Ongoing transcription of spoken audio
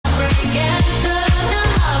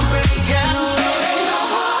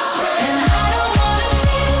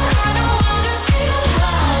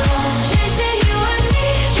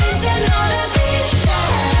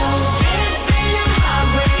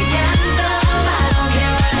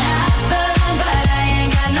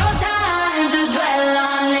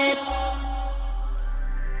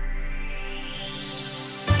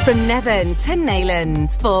From Nevern to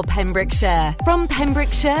Neyland for Pembrokeshire. From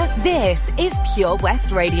Pembrokeshire, this is Pure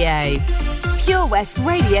West Radio. Pure West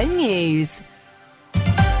Radio News.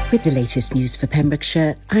 With the latest news for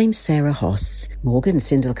Pembrokeshire, I'm Sarah Hoss. Morgan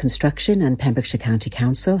Sindall Construction and Pembrokeshire County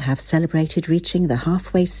Council have celebrated reaching the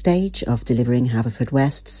halfway stage of delivering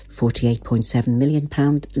Haverfordwest's £48.7 million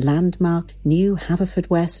landmark new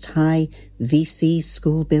Haverfordwest High VC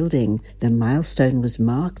school building. The milestone was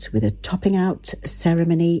marked with a topping out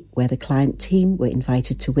ceremony where the client team were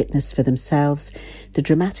invited to witness for themselves the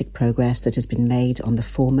dramatic progress that has been made on the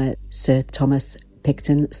former Sir Thomas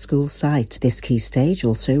Picton school site. This key stage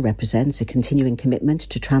also represents a continuing commitment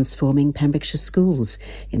to transforming Pembrokeshire schools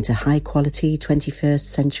into high-quality 21st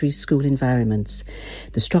century school environments.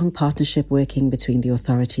 The strong partnership working between the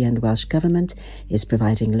authority and Welsh Government is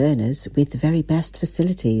providing learners with the very best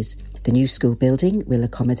facilities. The new school building will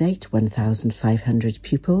accommodate 1,500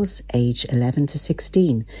 pupils aged 11 to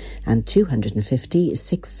 16 and 250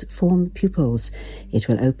 sixth form pupils. It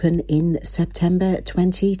will open in September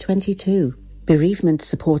 2022. Bereavement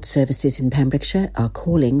support services in Pembrokeshire are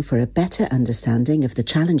calling for a better understanding of the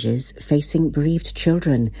challenges facing bereaved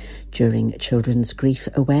children during Children's Grief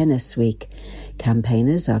Awareness Week.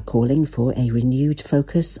 Campaigners are calling for a renewed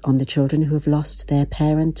focus on the children who have lost their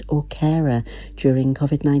parent or carer during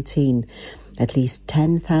COVID-19. At least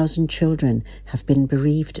 10,000 children have been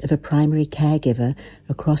bereaved of a primary caregiver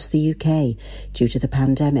across the UK due to the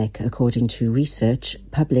pandemic, according to research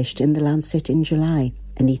published in The Lancet in July.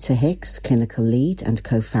 Anita Hicks, clinical lead and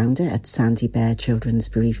co-founder at Sandy Bear Children's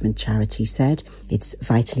Bereavement Charity, said it's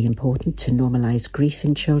vitally important to normalise grief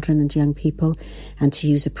in children and young people and to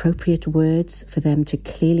use appropriate words for them to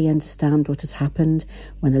clearly understand what has happened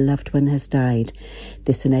when a loved one has died.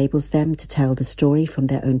 This enables them to tell the story from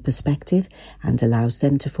their own perspective and allows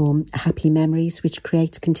them to form happy memories which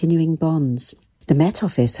create continuing bonds. The Met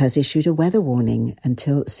Office has issued a weather warning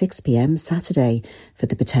until 6pm Saturday for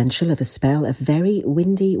the potential of a spell of very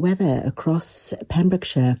windy weather across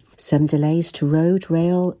Pembrokeshire. Some delays to road,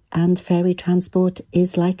 rail and ferry transport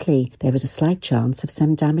is likely. There is a slight chance of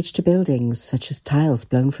some damage to buildings, such as tiles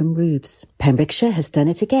blown from roofs. Pembrokeshire has done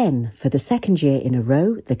it again. For the second year in a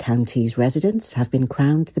row, the county's residents have been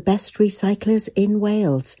crowned the best recyclers in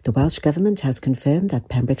Wales. The Welsh Government has confirmed that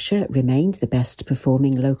Pembrokeshire remained the best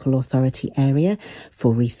performing local authority area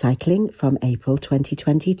for recycling from April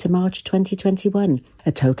 2020 to March 2021.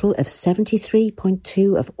 A total of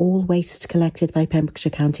 73.2% of all waste collected by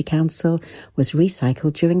Pembrokeshire County Council was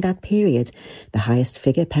recycled during that period, the highest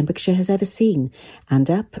figure Pembrokeshire has ever seen, and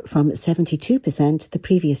up from 72% the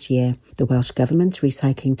previous year. The Welsh Government's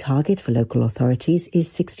recycling target for local authorities is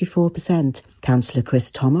 64%. Councillor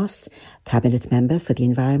Chris Thomas, Cabinet Member for the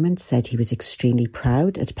Environment, said he was extremely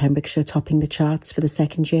proud at Pembrokeshire topping the charts for the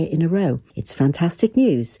second year in a row. It's fantastic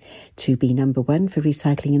news. To be number one for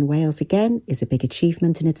recycling in Wales again is a big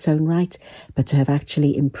achievement in its own right, but to have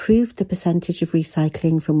actually improved the percentage of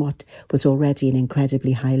recycling from what was already an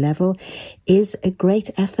incredibly high level is a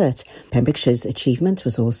great effort. Pembrokeshire's achievement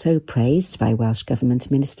was also praised by Welsh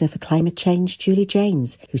Government Minister for Climate Change, Julie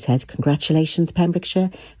James, who said, "Congratulations,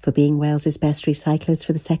 Pembrokeshire, for being Wales's best recyclers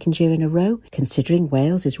for the second year in a row. Considering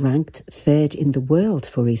Wales is ranked third in the world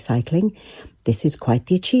for recycling, this is quite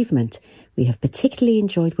the achievement. We have particularly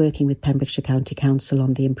enjoyed working with Pembrokeshire County Council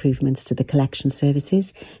on the improvements to the collection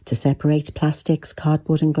services to separate plastics,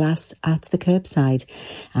 cardboard and glass at the curbside,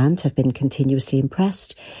 and have been continuously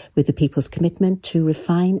impressed with the people's commitment to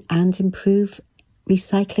refine and improve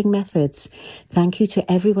recycling methods. Thank you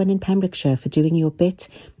to everyone in Pembrokeshire for doing your bit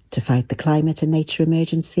to fight the climate and nature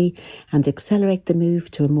emergency and accelerate the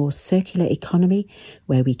move to a more circular economy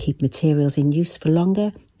where we keep materials in use for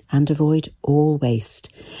longer and avoid all waste.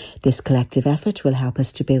 This collective effort will help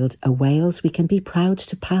us to build a Wales we can be proud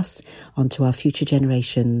to pass on to our future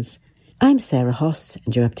generations." I'm Sarah Hoss,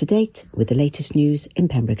 and you're up to date with the latest news in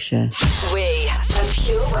Pembrokeshire. We are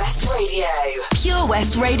Pure West Radio. Pure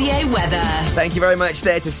West Radio weather. Thank you very much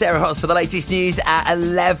there to Sarah Hoss for the latest news at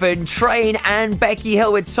 11. Train and Becky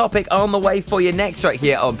Hill with Topic on the way for you next right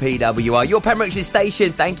here on PWR, your Pembrokeshire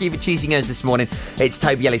station. Thank you for choosing us this morning. It's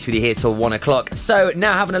Toby Ellis with you here till 1 o'clock. So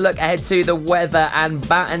now having a look ahead to the weather and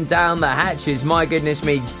batten down the hatches. My goodness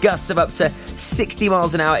me, gusts of up to 60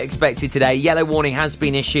 miles an hour expected today. Yellow warning has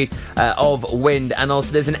been issued of wind, and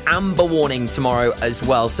also there's an amber warning tomorrow as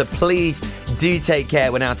well. So please do take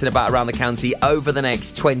care when out and about around the county over the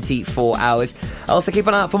next 24 hours. Also keep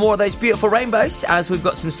an eye out for more of those beautiful rainbows, as we've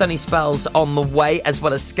got some sunny spells on the way, as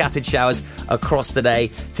well as scattered showers across the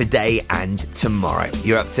day today and tomorrow.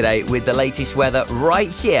 You're up to date with the latest weather right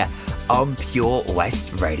here on Pure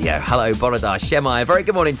West Radio. Hello, Borodar Shemai. Very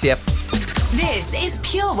good morning to you. This is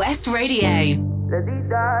Pure West Radio.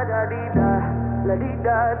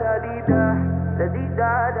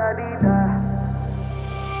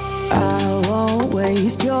 I won't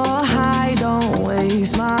waste your high, don't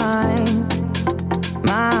waste mine.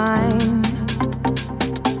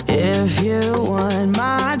 If you want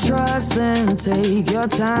my trust, then take your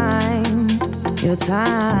time.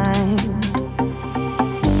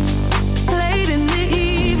 Late in the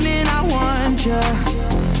evening, I want you.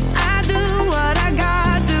 I do what I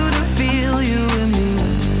got to feel you and me.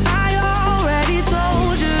 I already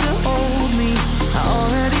told you to hold me. I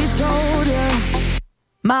already told you.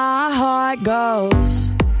 My heart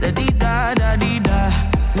goes la-dee-da-da-dee-da,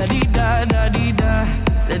 la-dee-da-da-dee-da,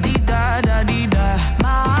 la-dee-da-da-dee-da.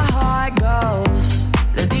 My heart goes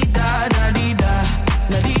la-dee-da-da-dee-da,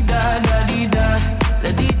 la-dee-da-da-dee-da,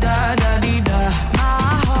 la-dee-da-da-dee-da. My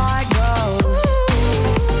heart goes.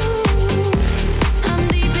 I'm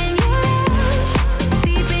deep in your love,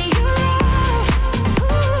 deep in your love.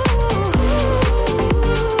 Ooh.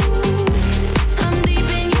 I'm deep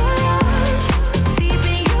in your love, deep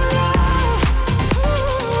in your love.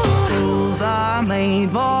 Ooh. Rules are made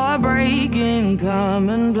for breaking, come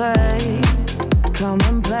and play, come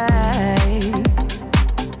and play.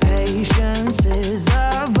 Patience is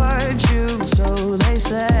a virtue, so they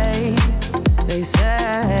say, they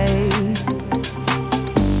say.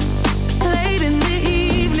 Late in the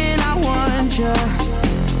evening, I want you.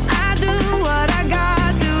 I do what I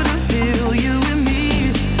got to feel you and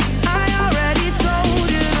me. I already told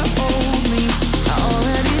you to hold me. I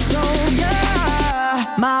already told you.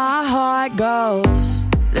 My heart goes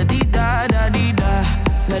la-dee-da-da-dee-da,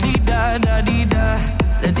 la-dee-da-da-dee-da,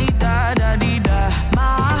 la-dee-da-da-dee-da.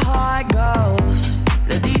 My heart goes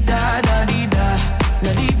la-dee-da-da-dee-da,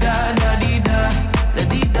 la-dee-da-da-dee-da,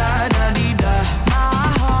 la-dee-da-da-dee-da. My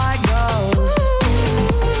heart goes.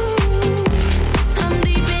 I'm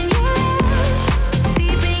deep in your love,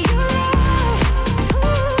 deep in your love.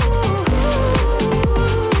 Ooh.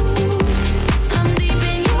 I'm deep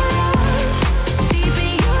in your love, deep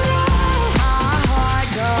in your love. My heart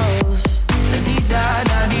goes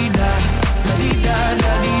la-dee-da-da-dee-da,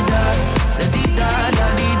 la-dee-da-da-dee-da,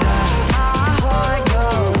 la-dee-da-da-dee-da. My heart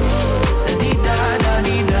goes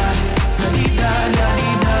la-dee-da-da-dee-da,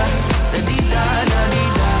 la-dee-da-da-dee-da,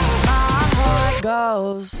 la-dee-da-da-dee-da. My heart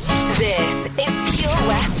goes. This is Pure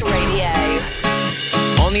West Radio.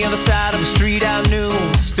 On the other side of the street I knew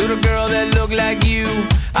stood a girl that looked like you.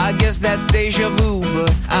 I guess that's deja vu,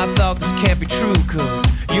 but I thought this can't be true, cause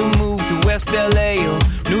you moved to West LA or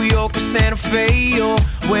New York or Santa Fe or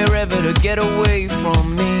wherever to get away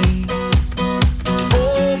from me.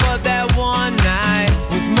 Oh, but that one night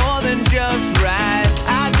was more than just right.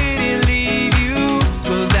 I didn't leave you,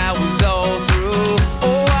 cause I was all through.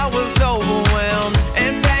 Oh, I was overwhelmed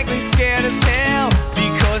and frankly scared as hell,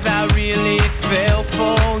 because I really fell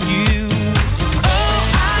for you. Oh,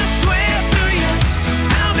 I swear to you,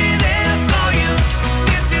 I'll be there for you.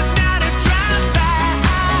 This is not a drive-by.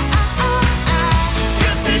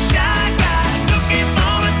 Just a shy guy looking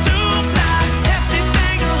for a two-ply. Hefty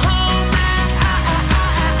thing to hold my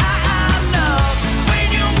love. When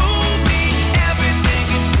you move me, everything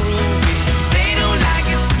is groovy. They don't like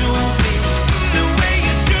it, sue me the way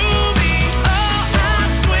you do me. Oh, I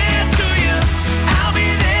swear to you, I'll be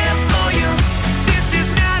there for you. This is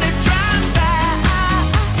not a drive-by.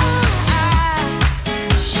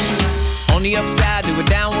 On the upside to a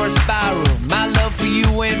downward spiral, my love for you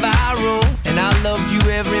went viral, and I loved you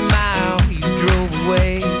every mile you drove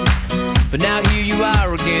away. But now here you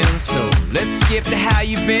are again, so let's skip to how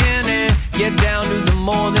you've been and get down to the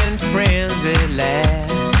more than friends at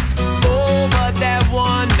last. Oh, but that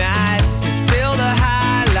one night is still the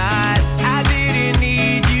highlight. I didn't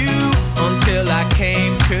need you until I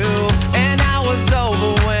came to, and I was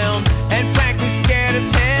overwhelmed and frankly scared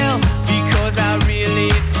as hell, because I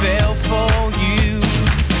really fell for you.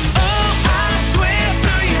 Oh, I swear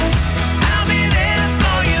to you, I'll be there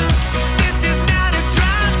for you. This is not a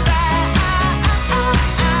drive-by.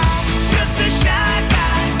 Just a shy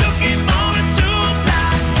guy looking for a two-ply.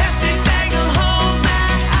 Hefty thing to hold my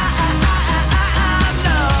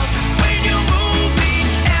love. When you move me,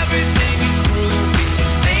 everything is groovy.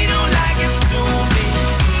 They don't like it, sue me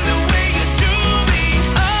the way you do me.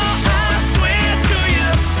 Oh, I swear to you,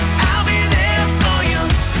 I'll be there for you.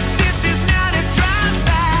 This is not a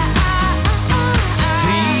drive-by.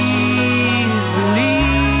 Please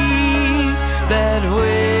believe that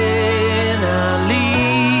when I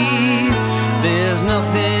leave, there's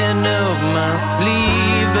nothing up my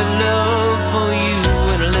sleeve but love for you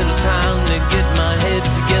and a little time to get my head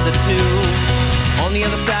together too. On the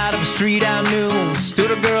other side of the street I knew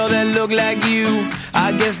stood a girl that looked look like you.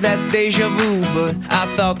 I guess that's deja vu, but I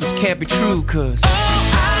thought this can't be true, 'cause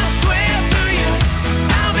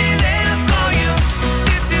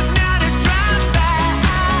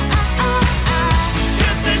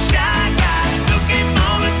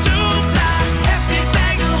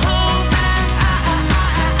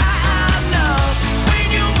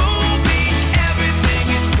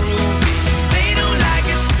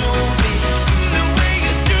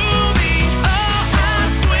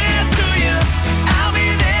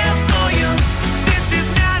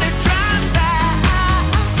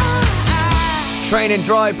Train and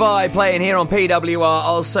Drive By playing here on PWR.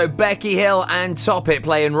 Also, Becky Hill and Top It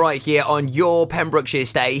playing right here on your Pembrokeshire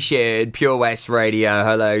station, Pure West Radio.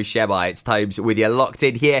 Hello, Shebai. It's Tobes with you, locked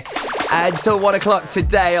in here until 1 o'clock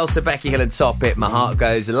today. Also, Becky Hill and Top It. My heart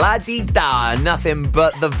goes la-di-da. Nothing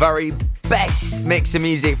but the very best mix of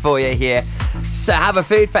music for you here. So have a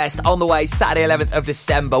food fest on the way Saturday 11th of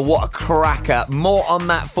December. What a cracker. More on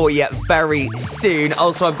that for you very soon.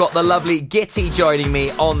 Also, I've got the lovely Gitty joining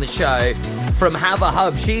me on the show from Have a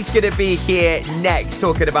Hub. She's going to be here next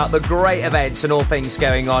talking about the great events and all things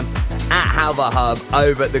going on at Have a Hub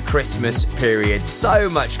over the Christmas period. So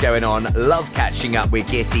much going on. Love catching up with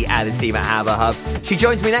Gitty and the team at Have a Hub. She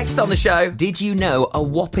joins me next on the show. Did you know a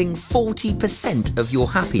whopping 40% of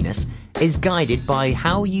your happiness is guided by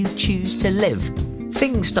how you choose to live?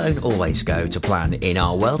 Things don't always go to plan in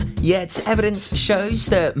our world, yet evidence shows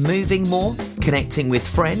that moving more, connecting with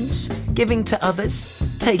friends, giving to others,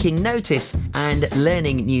 taking notice and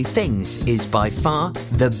learning new things is by far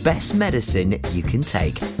the best medicine you can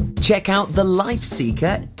take. Check out the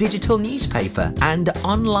LifeSeeker digital newspaper and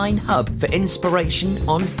online hub for inspiration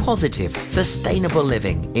on positive, sustainable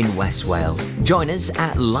living in West Wales. Join us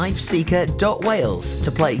at lifeseeker.wales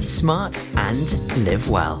to play smart and live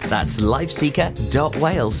well. That's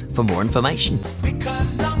lifeseeker.wales for more information.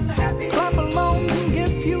 Because I'm happy. Clap along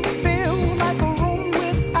if you feel like a room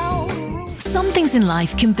without a roof. Some things in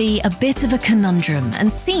life can be a bit of a conundrum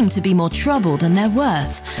and seem to be more trouble than they're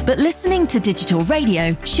worth. But listening to digital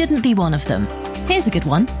radio shouldn't be one of them. Here's a good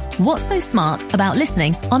one. What's so smart about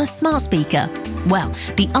listening on a smart speaker? Well,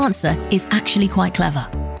 the answer is actually quite clever.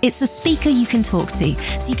 It's a speaker you can talk to,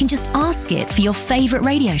 so you can just ask it for your favourite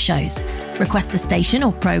radio shows. Request a station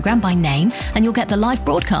or programme by name and you'll get the live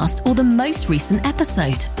broadcast or the most recent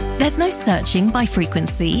episode. There's no searching by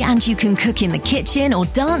frequency and you can cook in the kitchen or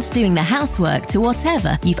dance doing the housework to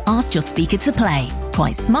whatever you've asked your speaker to play.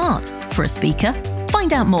 Quite smart for a speaker.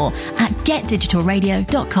 Find out more at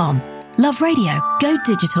getdigitalradio.com. Love radio. Go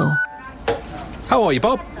digital. How are you,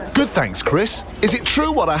 Bob? Good, thanks, Chris. Is it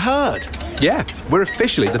true what I heard? Yeah, we're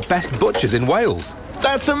officially the best butchers in Wales.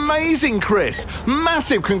 That's amazing, Chris.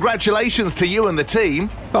 Massive congratulations to you and the team.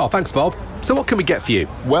 Oh, thanks, Bob. So what can we get for you?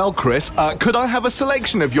 Well, Chris, could I have a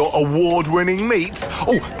selection of your award-winning meats?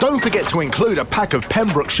 Oh, don't forget to include a pack of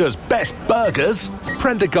Pembrokeshire's best burgers.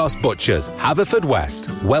 Prendergast Butchers, Haverfordwest,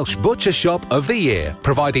 Welsh Butcher Shop of the Year,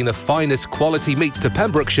 providing the finest quality meats to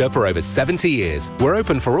Pembrokeshire for over 70 years. We're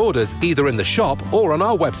open for orders either in the shop or on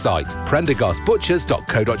our website,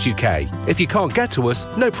 prendergastbutchers.co.uk. If you can't get to us,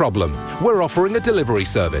 no problem. We're offering a delivery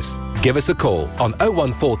service. Give us a call on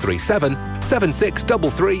 01437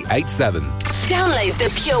 763387. Download the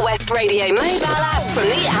Pure West Radio mobile app from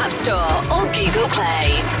the App Store or Google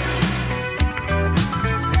Play.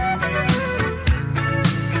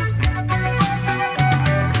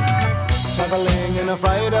 Traveling in a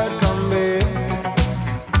fried-out combi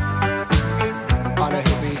on a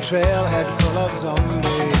hippie trailhead full of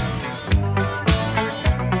zombies.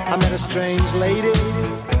 I met a strange lady,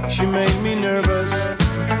 she made me nervous.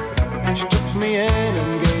 She took me in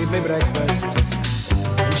and gave me breakfast.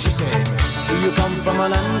 And she said, do you come from a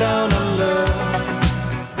land down under,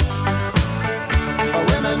 where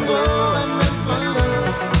women go and men wonder?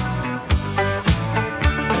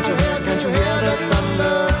 Can't you hear the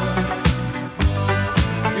thunder?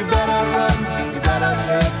 You better run, you better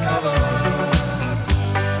take cover.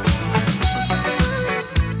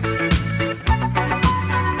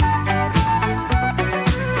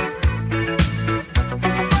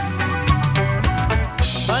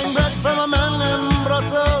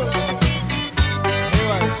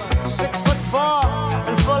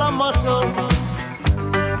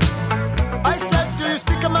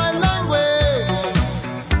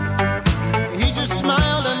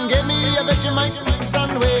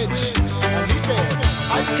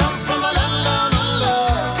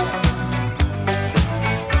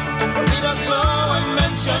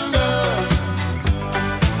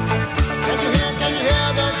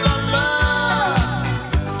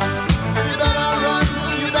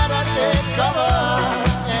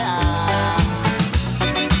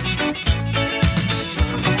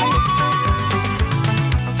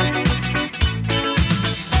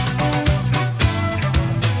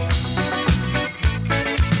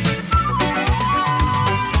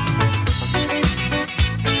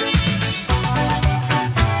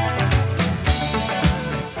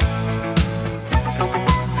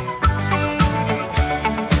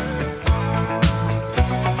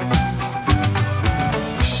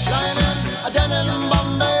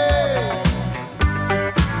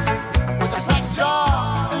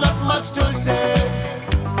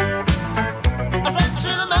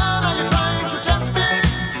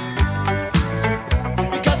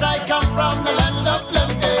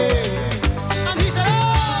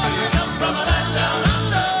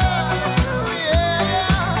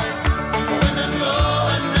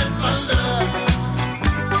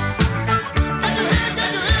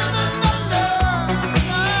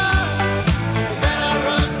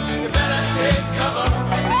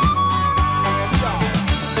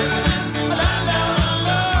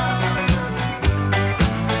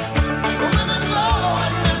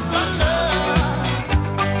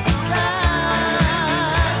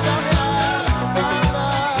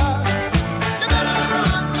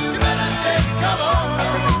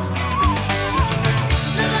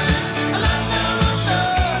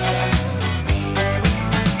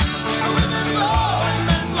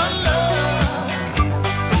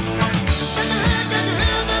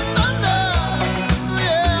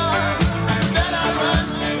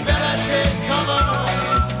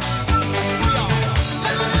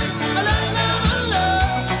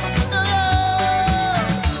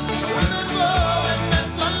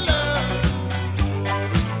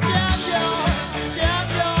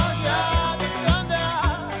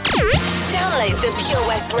 Pure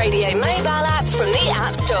West Radio mobile app from the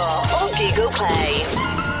App Store or Google Play.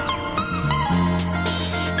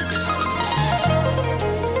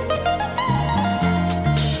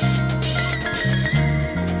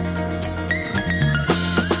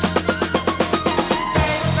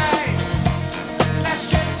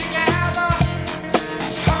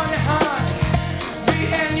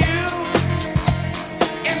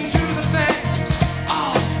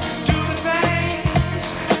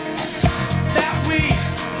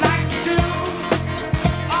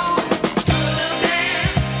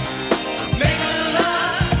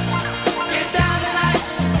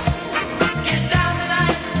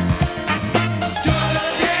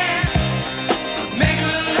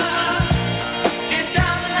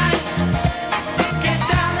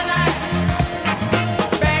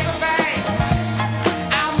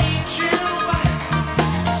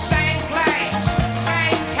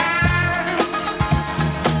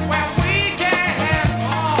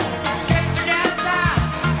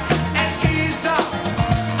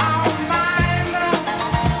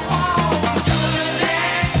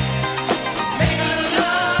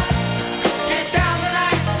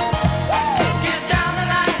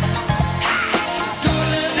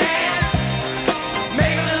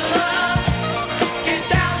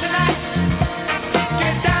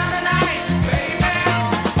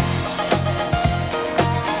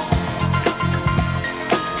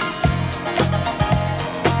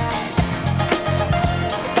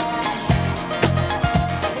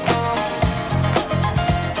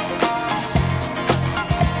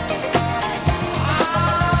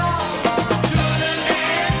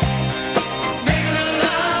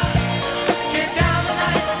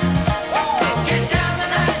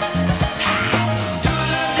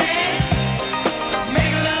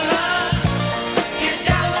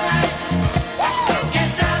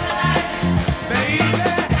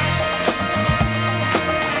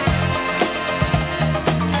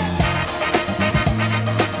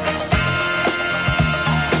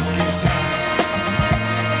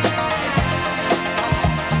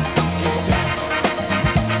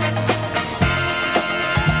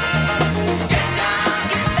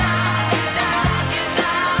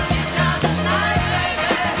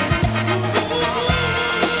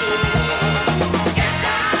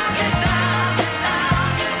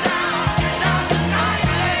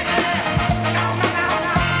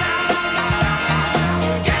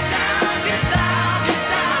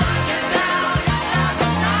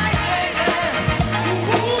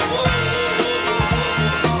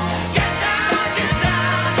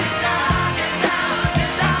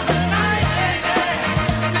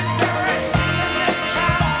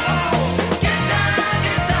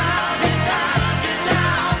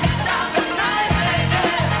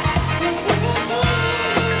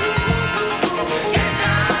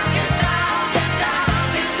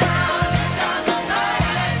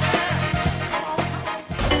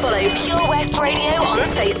 Pure West Radio on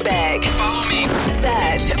Facebook. Follow me.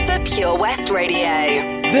 Search for Pure West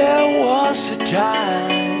Radio. There was a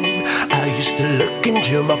time I used to look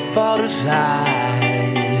into my father's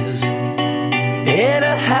eyes. In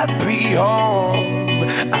a happy home,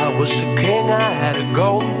 I was a king, I had a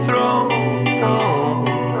golden throne.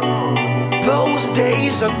 Those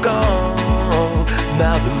days are gone,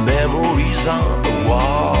 now the memories on the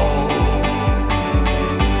wall.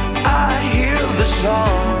 I hear the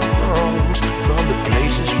songs from the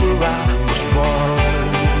places where I was born.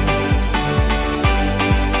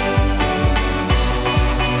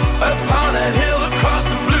 Upon that hill across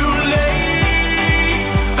the blue lake,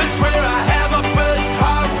 that's where I had my first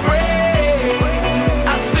heartbreak.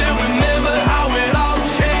 I still remember how it all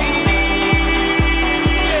changed.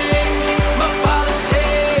 My father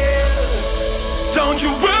said, don't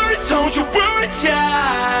you worry,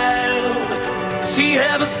 child. See,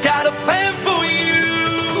 heaven's got a plan for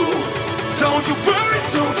you. Don't you worry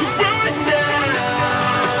now.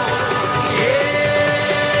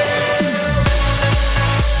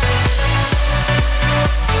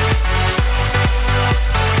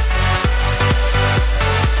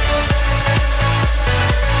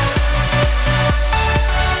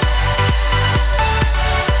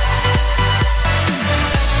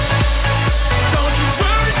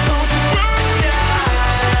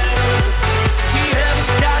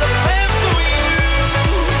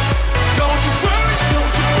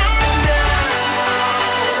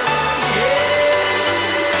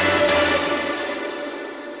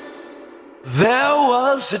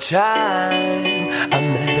 A time I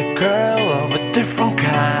met a girl of a different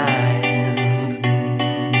kind.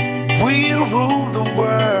 We ruled the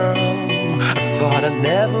world. I thought I'd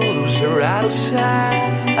never lose her out of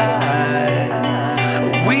sight.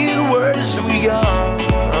 We were so young.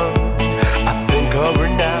 I think over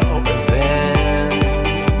now and then.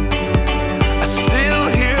 I still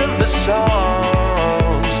hear the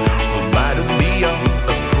songs, reminding me of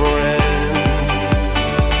a friend.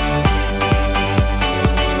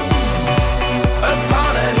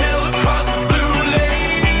 Upon a hill across the blue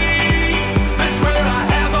lake, that's where I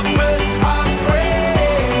had my first heartbreak.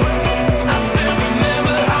 I still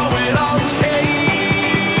remember how it all changed.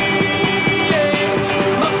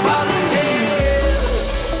 My father said,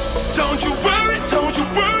 don't you worry,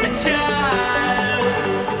 child.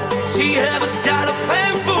 She has got a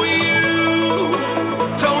plan for you.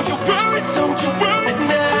 Don't you worry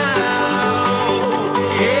now.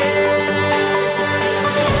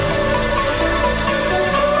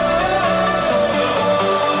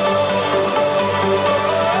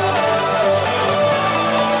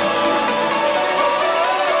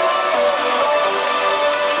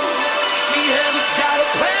 She has got a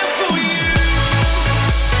plan for you.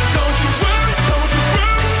 Don't you worry,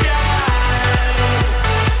 child.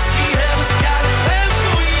 She has got a plan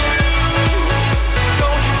for you.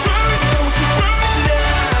 Don't you worry now.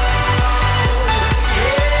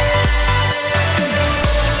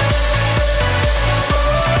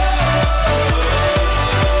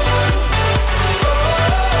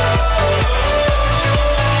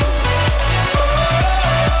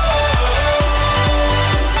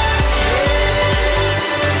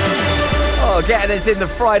 Oh, getting us in the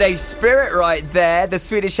Friday spirit right there. The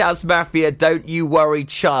Swedish House Mafia, Don't You Worry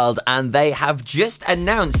Child. And they have just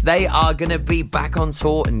announced they are going to be back on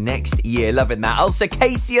tour next year. Loving that. Also,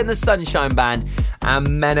 Casey and the Sunshine Band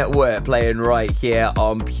and Men at Work playing right here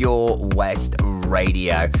on Pure West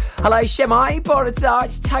Radio. Hello, Shemai Borodar.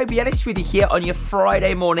 It's Toby Ellis with you here on your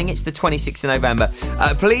Friday morning. It's the 26th of November.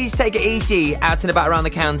 Please take it easy out and about around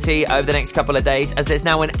the county over the next couple of days, as there's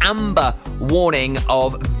now an amber warning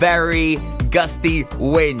of very gusty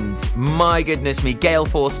winds. My goodness me, gale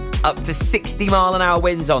force up to 60 mile an hour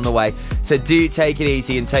winds on the way. So do take it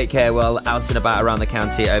easy and take care while out and about around the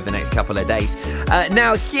county over the next couple of days.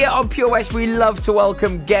 Now, here on Pure West, we love to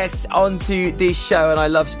welcome guests onto this show, and I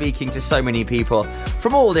love speaking to so many people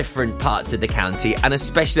from all different parts of the county, and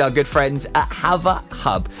especially our good friends at Have a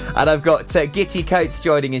Hub. And I've got Gitty Coates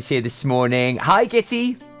joining us here this morning. Hi,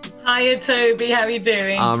 Gitty. Hiya, Toby. How are you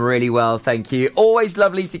doing? I'm really well, thank you. Always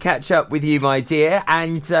lovely to catch up with you, my dear.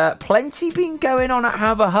 And plenty been going on at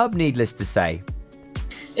Have a Hub, needless to say.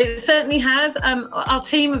 It certainly has. Our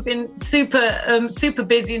team have been super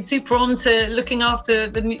busy and super on to looking after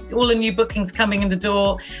all the new bookings coming in the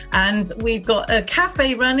door. And we've got a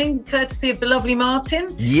cafe running, courtesy of the lovely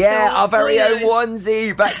Martin. Yeah, so our very own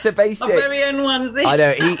onesie, back to basics. Our very own onesie. I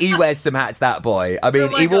know, he wears some hats, that boy. I mean,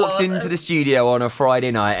 he walks into the studio on a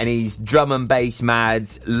Friday night and he's drum and bass mad,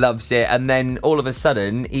 loves it. And then all of a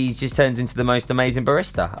sudden, he just turns into the most amazing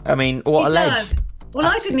barista. I mean, what a ledge. Well,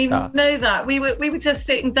 I didn't even know that. We were just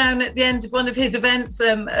sitting down at the end of one of his events,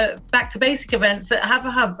 back to basic events at Have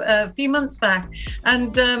a Hub a few months back,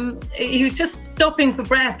 and he was just stopping for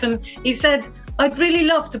breath, and he said, "I'd really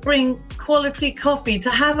love to bring quality coffee to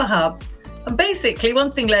Have a Hub." And basically,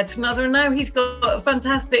 one thing led to another, and now he's got a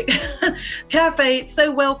fantastic cafe. It's so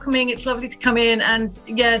welcoming. It's lovely to come in, and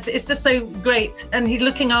yeah, it's just so great. And he's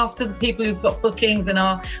looking after the people who've got bookings and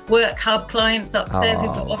our work hub clients upstairs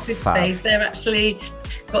who've got office space. They're actually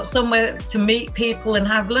got somewhere to meet people and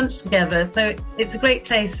have lunch together. So it's a great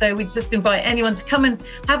place. So we just invite anyone to come and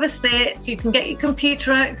have a sit. You can get your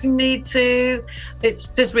computer out if you need to. It's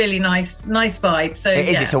just really nice vibe. So it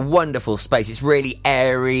is. It's a wonderful space. It's really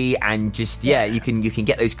airy and just you can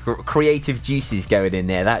get those creative juices going in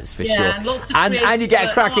there. That's for sure. And lots of and you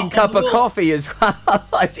get a cracking cup of coffee as well.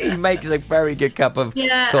 He makes a very good cup of coffee.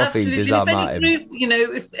 Absolutely. Does our if any group,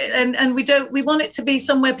 and we want it to be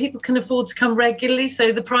somewhere people can afford to come regularly.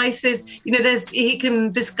 So the prices, he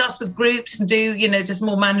can discuss with groups and do, just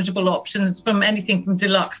more manageable options, from anything from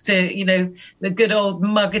deluxe to, the good old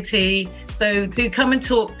mugger tea. So do come and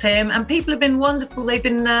talk to him. And people have been wonderful. They've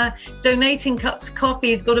been donating cups of coffee.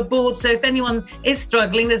 He's got a board. So if anyone is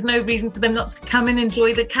struggling, there's no reason for them not to come and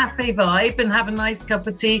enjoy the cafe vibe and have a nice cup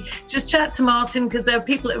of tea. Just chat to Martin, because there are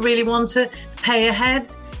people that really want to pay ahead.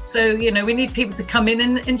 So, we need people to come in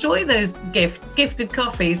and enjoy those gifted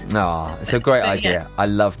coffees. Oh, it's a great idea. Yeah. I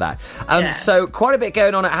love that. So quite a bit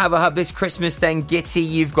going on at Have a Hub this Christmas then, Gitty.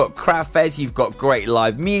 You've got craft fairs, you've got great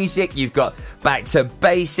live music, you've got back to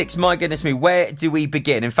basics. My goodness me, where do we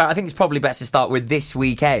begin? In fact, I think it's probably best to start with this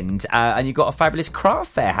weekend. And you've got a fabulous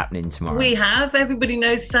craft fair happening tomorrow. We have. Everybody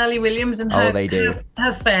knows Sally Williams and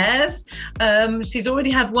her fairs. She's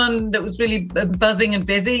already had one that was really buzzing and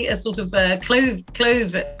busy, a sort of clothes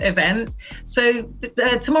event. So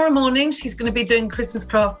tomorrow morning she's going to be doing Christmas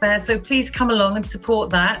craft fair, so please come along and support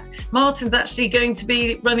that. Martin's actually going to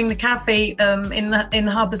be running the cafe in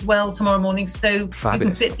the hub as well tomorrow morning, so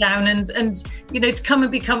Fabulous. You can sit down and to come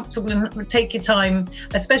and be comfortable and take your time,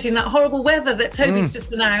 especially in that horrible weather that Toby's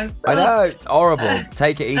just announced. I know, it's horrible.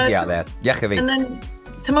 Take it easy out there. And then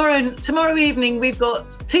tomorrow evening we've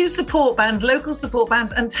got 2 support bands, local support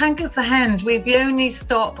bands, and Tankers the Henge. We're the only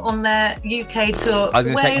stop on their UK tour. I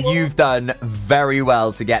was going to say, you've done very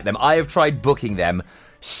well to get them. I have tried booking them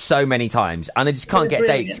so many times, and I just can't get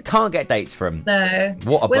dates. Can't get dates from. No.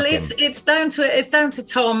 What a booking. It's down to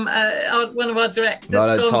Tom, one of our directors.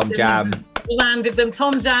 Tom Jam. Landed them.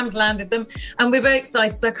 Tom Jam's landed them, and we're very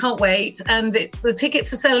excited. I can't wait. And the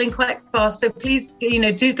tickets are selling quite fast, so please,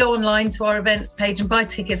 do go online to our events page and buy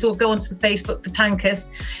tickets, or go onto the Facebook for Tankers.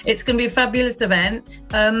 It's going to be a fabulous event,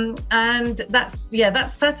 and that's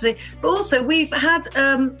Saturday. But also we've had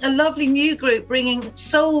a lovely new group bringing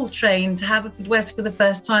Soul Train to Haverfordwest for the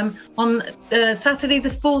first time on Saturday, the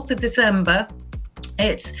 4th of December.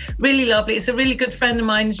 It's really lovely. It's a really good friend of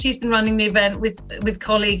mine. She's been running the event with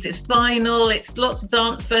colleagues. It's vinyl. It's lots of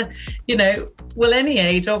dance for, any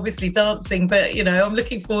age, obviously dancing. But, I'm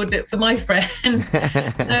looking forward to it for my friends.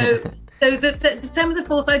 So the December the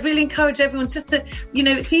 4th, I'd really encourage everyone just to,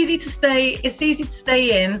 it's easy to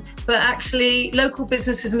stay in, but actually local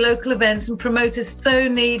businesses and local events and promoters so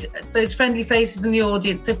need those friendly faces in the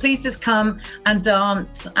audience. So please just come and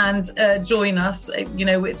dance and join us.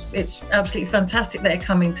 It's absolutely fantastic they're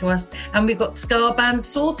coming to us. And we've got Ska Band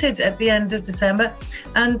sorted at the end of December.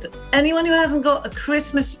 And anyone who hasn't got a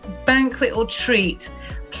Christmas banquet or treat,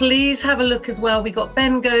 please have a look as well. We got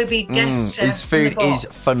Ben Goby, guest chef. His food is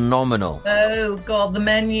phenomenal. Oh God, the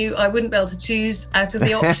menu, I wouldn't be able to choose out of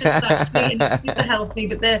the options actually, and it's super healthy,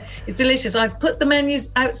 but it's delicious. I've put the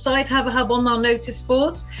menus outside Haverhub on our notice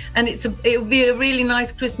boards, and it would be a really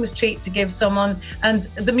nice Christmas treat to give someone. And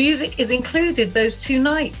the music is included those 2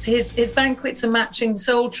 nights. His banquets are matching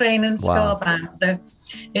Soul Train and Ska Band, so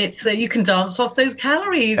it's you can dance off those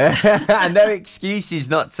calories. No excuses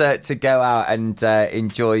not to go out and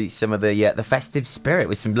enjoy some of the festive spirit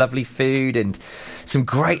with some lovely food and some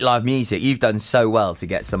great live music. You've done so well to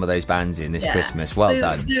get some of those bands in this Christmas. Well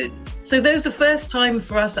done. So those are first time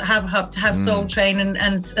for us at Haverhub to have Soul Train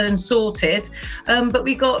and sorted. But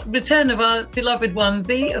we got return of our beloved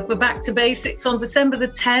onesie for Back to Basics on December the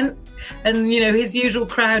 10th. And, his usual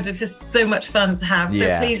crowd are just so much fun to have.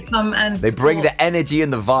 So please come and They bring the energy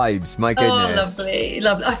and the vibes. My goodness. Oh,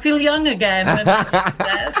 lovely. I feel young again.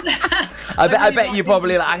 I bet you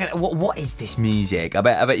probably like, what is this music? I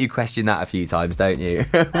bet you question that a few times, don't you?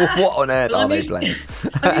 What on earth are they playing?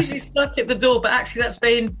 I'm usually stuck at the door, but actually that's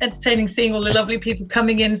very entertaining seeing all the lovely people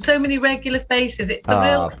coming in. So many regular faces. It's a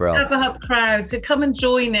real Haverhub crowd. So come and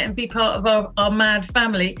join it and be part of our mad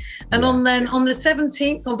family. And on the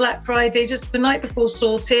 17th, on Black Friday, just the night before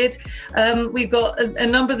sorted, we've got a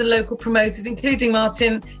number of the local promoters, including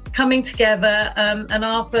Martin, coming together and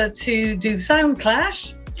Arthur to do Sound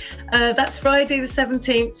Clash. That's Friday the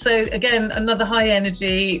 17th. So again, another high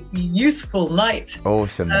energy, youthful night.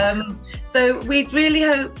 Awesome. So we'd really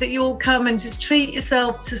hope that you all come and just treat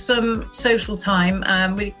yourself to some social time.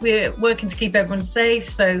 We're working to keep everyone safe.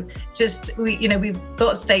 So we've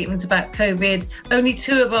got a statement about COVID. Only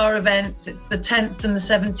 2 of our events, it's the 10th and the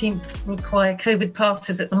 17th, require COVID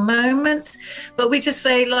passes at the moment. But we just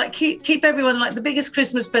say, keep everyone, the biggest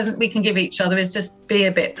Christmas present we can give each other is just be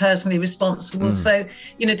a bit personally responsible. So,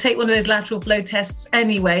 take one of those lateral flow tests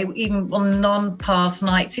anyway, even on non-pass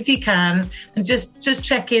nights if you can, and just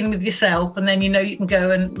check in with yourself, and then you can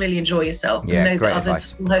go and really enjoy yourself. Yeah, and know great that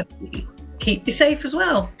others will hopefully keep you safe as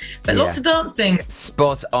well. But lots of dancing.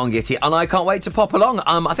 Spot on, Gitty. And I can't wait to pop along.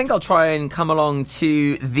 I think I'll try and come along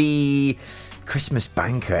to the Christmas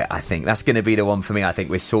banquet. I think that's going to be the one for me. I think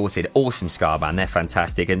we're sorted. Awesome Ska Band, they're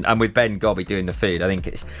fantastic, and with Ben Gobby doing the food, I think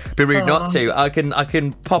it's be rude not to. I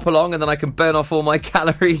can pop along and then I can burn off all my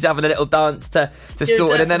calories having a little dance to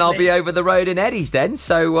sort it, and then I'll be over the road in Eddie's then.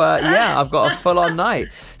 So I've got a full on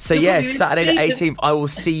night. So Saturday the 18th, I will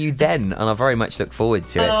see you then, and I very much look forward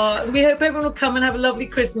to it. We hope everyone will come and have a lovely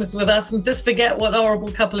Christmas with us and just forget what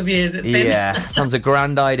horrible couple of years it's been. Yeah, sounds a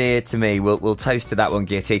grand idea to me. We'll toast to that one,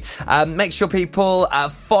 Gitty. Make sure people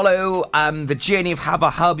follow the Journey of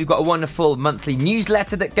Haverhub. You've got a wonderful monthly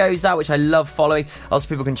newsletter that goes out, which I love following. Also,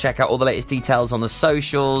 people can check out all the latest details on the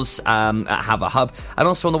socials at Haverhub, and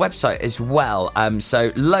also on the website as well.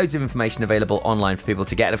 So loads of information available online for people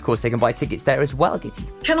to get, and of course they can buy tickets there as well, Gitty.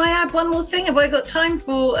 Can I add one more thing? Have I got time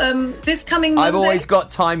for this coming Monday? I've always got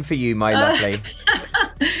time for you, my lovely.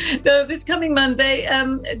 This coming Monday,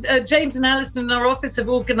 James and Alison in our office have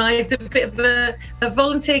organised a bit of a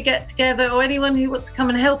volunteer get-together, or anyone who wants to come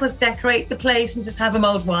and help us decorate the place and just have a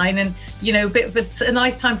mulled wine, and, you know, a bit of a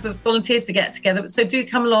nice time for volunteers to get together. So do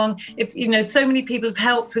come along. If, you know, so many people have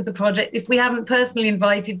helped with the project. If we haven't personally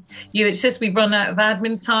invited you, it's just we've run out of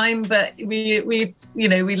admin time, but we you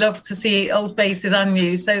know, we love to see old faces and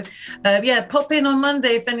new. So, yeah, pop in on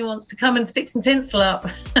Monday if anyone wants to come and stick some tinsel up.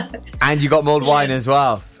 And you got mulled wine as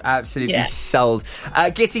well. Absolutely sold.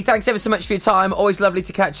 Gitty, thanks ever so much for your time. Always lovely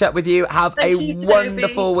to catch up with you. Have a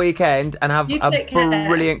wonderful weekend and have a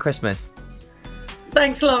brilliant Christmas.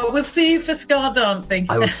 Thanks a lot. We'll see you for Scar dancing.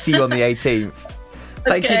 I will see you on the 18th.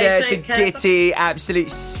 Thank you there to Gitty, absolute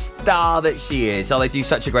star that she is. Oh, they do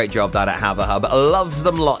such a great job down at Haverhub. Loves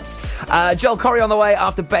them lots. Joel Corey on the way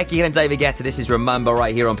after Becky Hill and David Guetta. This is Remember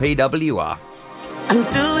right here on PWR. I'm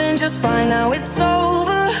doing just fine now, it's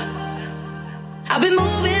over. I've been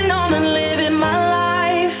moving on and living my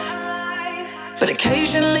life, but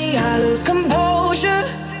occasionally I lose composure,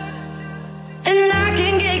 and I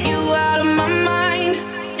can get you out of my mind.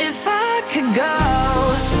 If I could go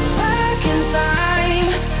back in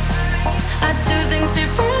time, I'd do things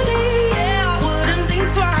differently, yeah, I wouldn't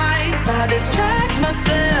think twice. I distract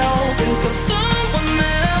myself, think of someone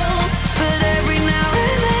else, but every now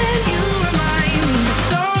and then you remind me.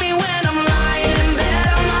 It's only when I'm lying in bed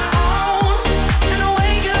on my own, and I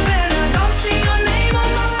wake up and I don't see your name on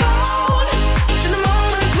my phone. It's in the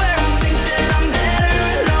moments where I think that I'm better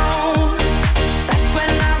alone. That's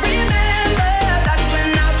when I remember, that's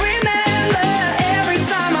when I remember. Every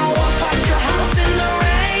time I walk past your house in the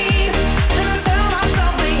rain, and I tell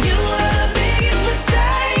myself that you were the biggest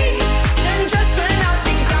mistake. And just when I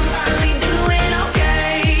think I'm finally doing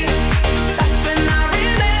okay, that's when I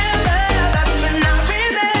remember, that's when I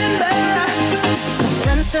remember. My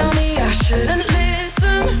friends tell me I shouldn't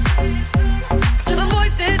listen to the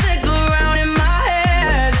voices that go round in my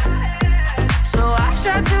head, so I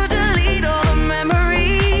try to delete all the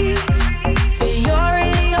memories, but you're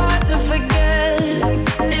really hard to forget.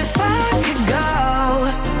 If I could go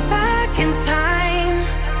back in time,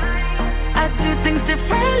 I'd do things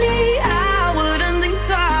differently, I wouldn't think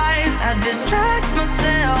twice. I'd distract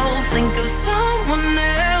myself, think of someone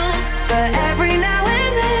else, but every now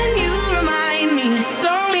and then you remind me. It's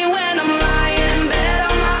only when I'm lying in bed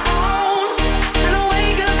on my own, and I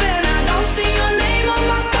wake up and I don't see your name on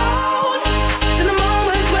my phone. It's in the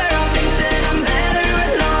moments where I think that I'm better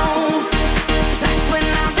alone. That's when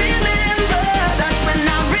I remember, that's when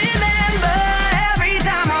I remember. Every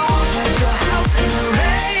time I walk past your house in the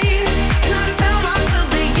rain, and I tell myself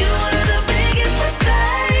that you were the biggest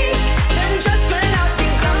mistake. And just when I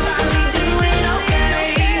think I'm finally doing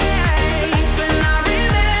okay, that's when I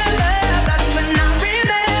remember, that's when I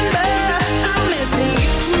remember. I'm missing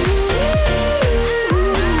you.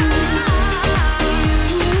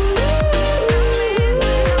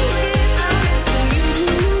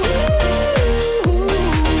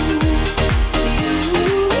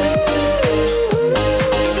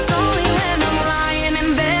 It's only when I'm lying in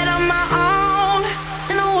bed on my own,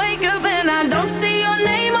 and I wake up and I don't see your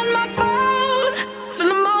name on my phone. It's in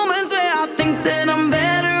the moments where I think that I'm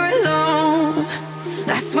better alone.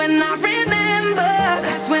 That's when I remember,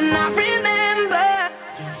 that's when I remember.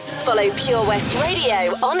 Follow Pure West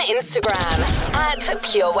Radio on Instagram at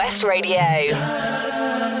Pure West Radio.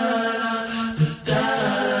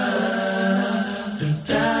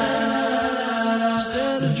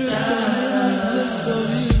 Set adrift on endless of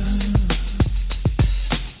you.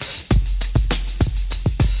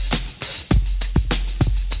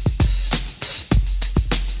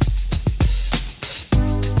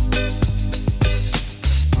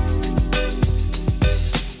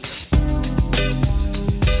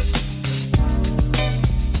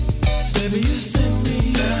 Baby, you send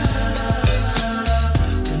me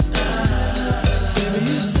baby,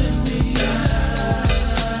 you send me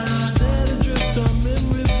set adrift on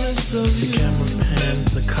memory bliss of you. The camera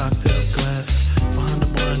pans a cocktail glass behind a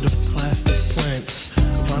blind of plastic plants.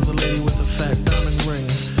 Finds a lady with a fat diamond ring.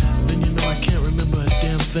 Then you know I can't remember a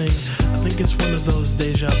damn thing. I think it's one of those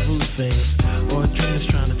deja vu things, or a dream is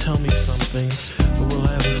trying to tell me something, but will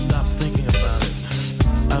I ever stop thinking about it?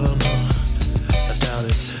 I don't know. I doubt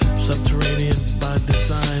it. Subterranean by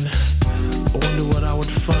design. I wonder what I would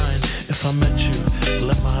find if I met you.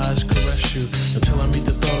 Let my eyes caress you until I meet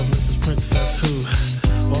the thought of Mrs. Princess who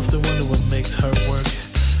often wonder what makes her work.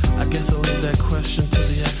 I guess I'll leave that question to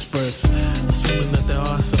the experts, assuming that there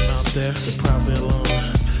are some out there. They're probably alone,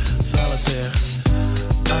 solitaire.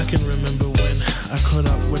 I can remember when I caught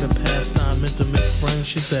up with with a pastime, intimate friend.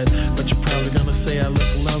 She said, but you're probably gonna say I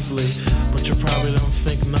look lovely, but you probably don't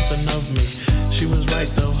think nothing of me. She was right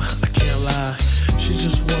though, I can't lie. She's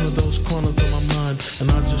just one of those corners of my mind, and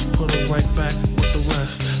I just put her right back with the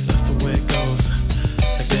rest. That's the way it goes.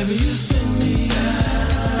 Like, baby, you send me out.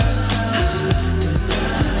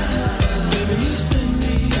 Baby, you send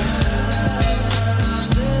me out. I'm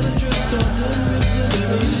set adrift on the river.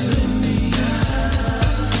 Baby, you send me out.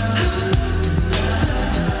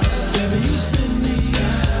 Baby, you send me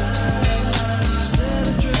out. I'm set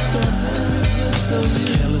adrift on the river. So a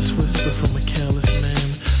careless whisper from a careless man.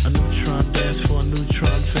 A neutron dance for a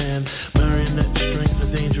neutron fan. Marionette strings are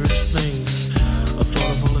dangerous things. A thought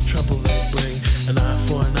of all the trouble they bring. An eye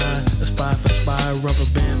for an eye, a spy for spy. Rubber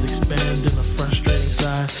bands expand in a frustrating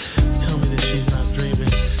sigh. Tell me that she's not dreaming.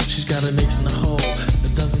 She's got an ace in the hole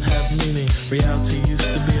that doesn't have meaning. Reality used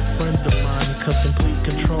to be a friend of mine. Cause complete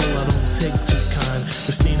control I don't take too kind.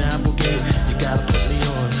 Christina Applegate, you gotta put me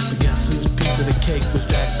on. But guess whose piece of the cake was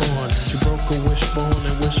Jack Bourne? She broke a wishbone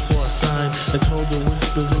and wished for a sign. And told the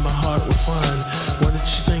whispers in my heart were fine. What did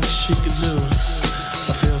she think she could do?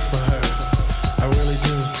 I feel for her, I really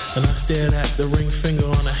do. And I stared at the ring finger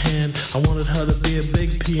on her hand. I wanted her to be a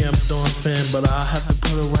big PM Dawn fan, but I'll have to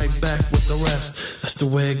put her right back with the rest. That's the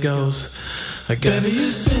way it goes, I guess. Baby,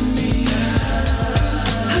 you send me out.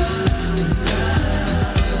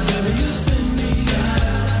 Baby, you send me out.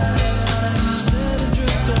 I'm set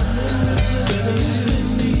adrift on the river. Baby, you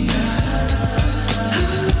send me out.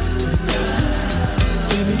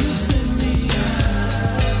 Baby, you send me out.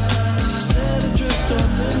 I'm set adrift on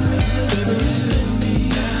the river. Baby, you send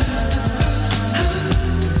me out.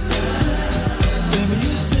 Baby,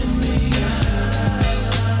 you send me out.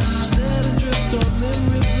 I'm set adrift on the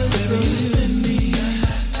river. Baby, you send me out.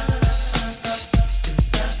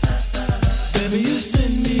 Baby, you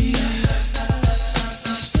send me out.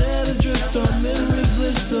 I'm set adrift on the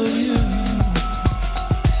river. So you.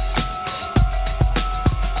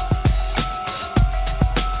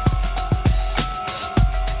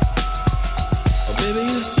 Baby,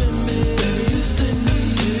 you send me, baby, you send me,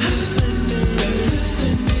 baby, you send me, baby, you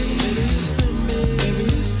send me, baby, you send me, baby,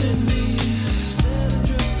 you send me. Set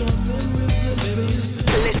adrift on the river, baby, you send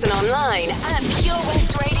me. Listen online at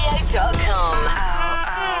purewestradio.com.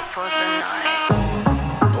 Out for the night.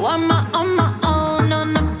 On my own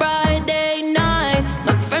on a Friday night.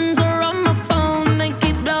 My friends are on my phone, they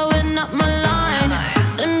keep blowing up my line.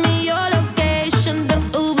 Send me your location, the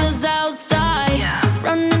Uber's outside.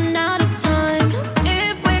 Running out of time.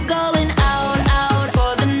 If we're going out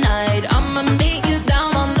for the night, I'ma meet you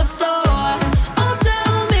down on the floor. Oh,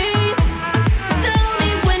 tell me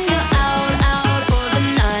when you're out for the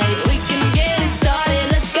night. We can get it started,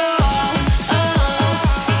 let's go. Oh.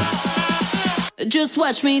 Just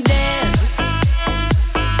watch me dance.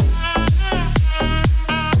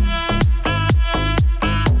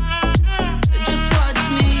 Just watch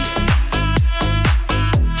me.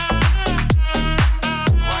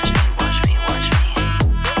 Watch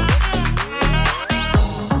me.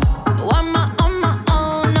 On my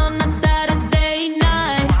own on a Saturday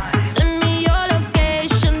night. Send me your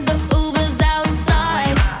location, the Uber's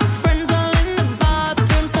outside. Friends all in the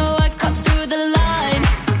bathroom, so I cut through the line.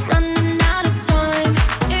 Running out of time.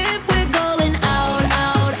 If we're going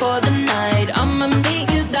out for the night, I'ma meet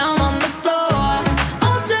you down on the floor.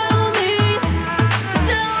 Oh, tell me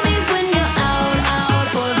when you're out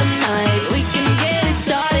for the night. We can get it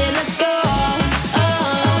started, let's go. Oh.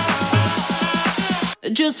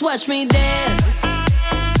 Just watch me dance.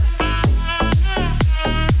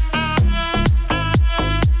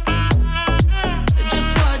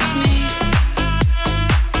 Just watch me.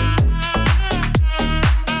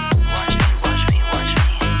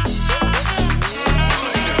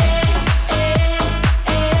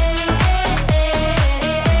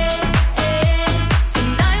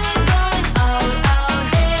 Tonight we're going out.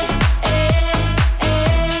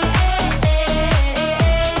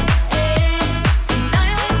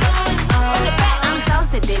 Tonight we're going out. I'm so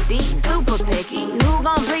sticky, super picky. Who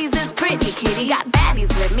gon' please this pretty kitty? Got baddies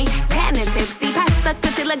with me, tan and tipsy. Pass the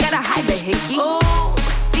concealer, gotta hide the hickey. Ooh,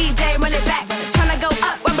 DJ run it back. Tryna go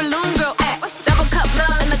up where Balloon Girl at. Double cup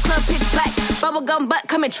love in the club, pitch black. Bubblegum butt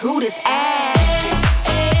coming true this ass.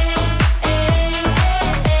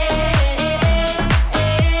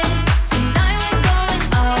 Tonight we're going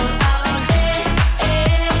out.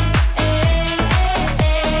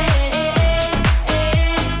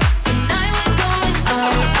 Tonight we're going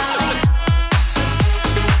out.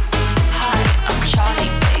 Hi, I'm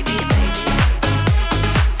Charlie, baby.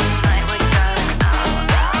 Tonight we're going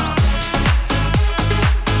out.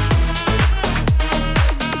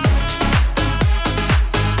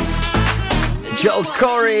 Joel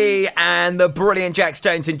Corey and the brilliant Jack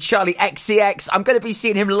Stones and Charlie XCX. I'm going to be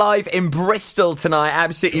seeing him live in Bristol tonight.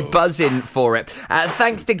 Absolutely buzzing for it.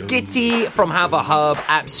 Thanks to Gitty from Have a Hub.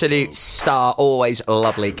 Absolute star. Always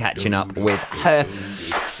lovely catching up with her.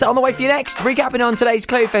 So on the way for you next, recapping on today's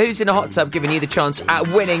clue for Who's in the Hot Tub, giving you the chance at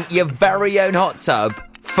winning your very own hot tub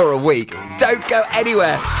for a week. Don't go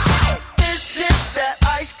anywhere. This is that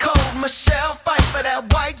ice cold Michelle fight for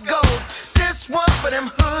that white gold. This one for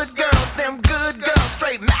them hood girls, them good girls,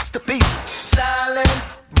 straight masterpieces. Stylin',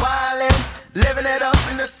 wildin', living it up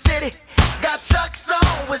in the city. Got Chuck's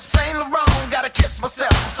on with Saint Laurent. Gotta kiss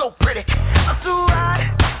myself, I'm so pretty. I'm too hot.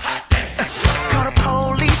 Call the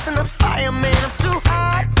police and the fireman. I'm too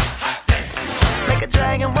hot. Make a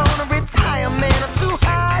dragon wanna retire, man. I'm too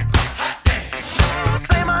hot.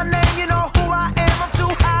 Say my name, you know who I am. I'm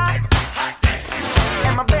too hot.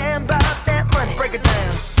 And my band bought that money. Break it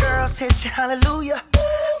down. Girls hit you, hallelujah.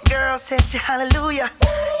 Girls hit you, hallelujah.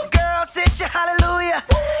 Girls hit you, hallelujah.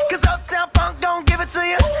 Cause Uptown Funk don't give it to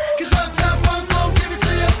you. Cause Uptown Funk don't give it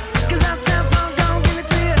to you. Cause Uptown Funk don't give it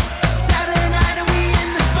to you. Saturday night and we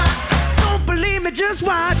in the spot. Don't believe me, just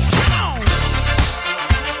watch. Come on.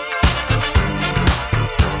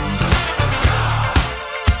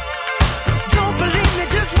 Don't believe me,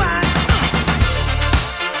 just watch.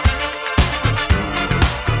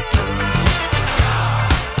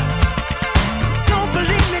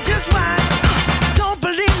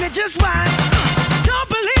 Just watch. Don't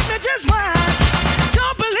believe me, just watch.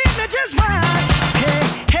 Don't believe me, just watch. Hey,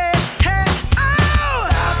 hey, hey, oh!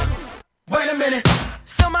 Stop. Wait a minute.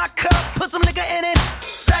 Fill my cup, put some nigga in it.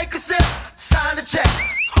 Take a sip, sign the check.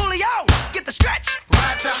 Julio, get the stretch.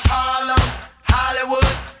 Right to Harlem, Hollywood,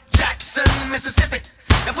 Jackson, Mississippi.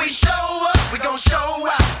 If we show up, we gon' show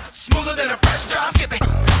out. Smoother than a fresh drop skipping.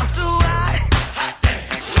 I'm too hot.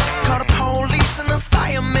 Call the police and the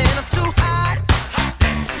fireman. I'm too hot.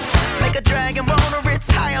 Make a dragon wanna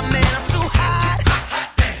retire, man. I'm too hot.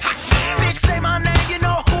 Bitch, say my name, you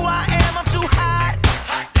know who I am. I'm too hot.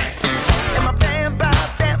 And my band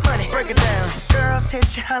bought that money. Break it down. Girls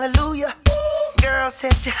hit you, hallelujah. Girls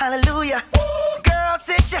hit you, hallelujah. Girls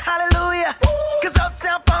hit you, hallelujah. Cause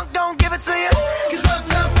Uptown Funk don't give it to you. Cause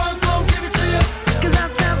Uptown Funk don't give it to you. Cause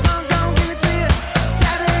Uptown Funk don't give it to you.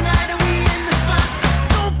 Saturday night and we in the spot.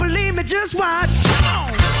 Don't believe me, just watch. Come on.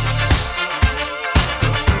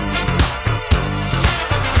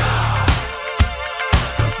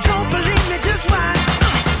 Just watch.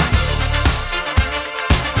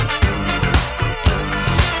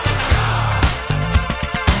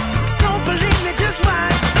 Don't believe me, just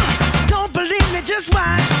watch. Don't believe me, just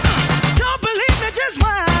watch. Don't believe me, just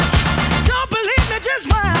watch. Don't believe me, just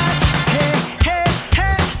watch. Hey, hey,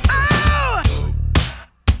 hey, oh!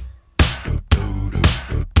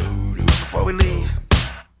 Before we leave,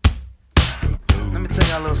 let me tell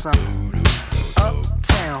y'all a little something.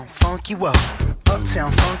 Uptown, funk you up.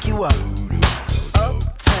 Uptown, funk you up.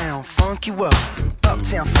 Uptown, funk you up.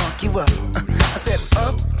 Uptown, funk you up. I said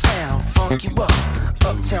uptown, funk you up.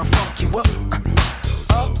 Uptown, funk you up.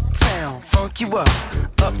 Uptown, funk you up.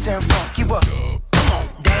 Uptown, funk you up. Come on,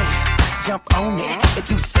 dance, jump on it. If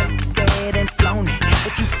you sexed and flown it.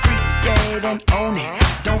 If you freak dead and own it.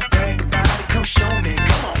 Don't brag about it, come show me.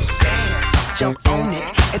 Come on, dance, jump on it.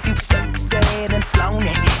 If you sexed and flown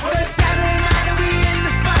it. Well, it's Saturday night and we in the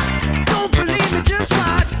spot. Don't believe it, just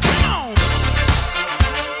watch. Come on.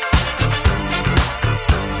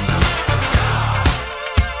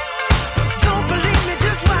 Don't believe me,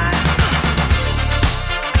 just watch.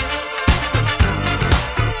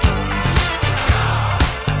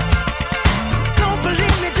 Don't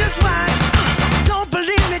believe me, just watch. Don't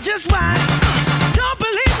believe me, just watch. Don't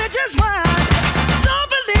believe me, just watch. Don't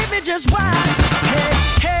believe me, just watch. Hey,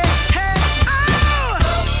 hey, hey, oh!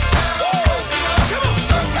 Come on.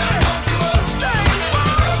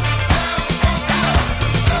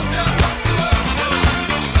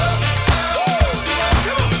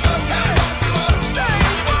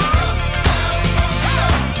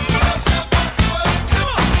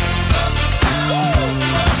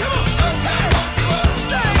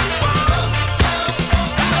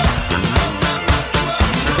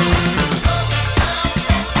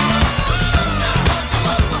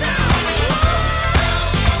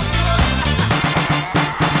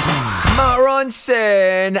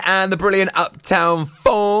 And the brilliant Uptown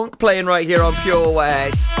Funk playing right here on Pure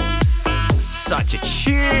West. Such a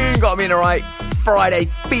tune. Got me in a right Friday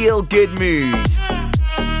feel-good mood.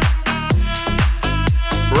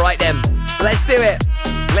 Right then, let's do it.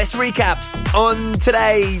 Let's recap on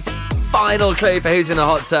today's final clue for Who's in the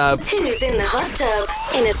Hot Tub. Who's in the Hot Tub?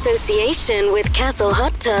 In association with Castle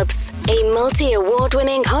Hot Tubs. a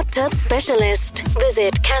multi-award-winning hot tub specialist.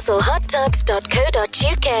 Visit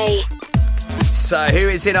castlehottubs.co.uk. So, who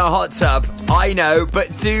is in our hot tub? I know,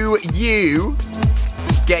 but do you?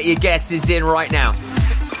 Get your guesses in right now.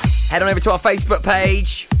 Head on over to our Facebook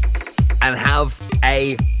page and have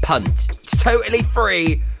a punt. It's totally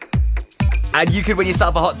free, and you could win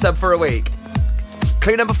yourself a hot tub for a week.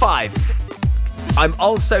 Clue number 5. I'm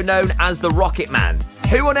also known as the Rocket Man.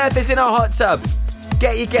 Who on earth is in our hot tub?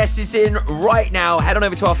 Get your guesses in right now. Head on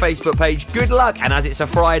over to our Facebook page. Good luck. And as it's a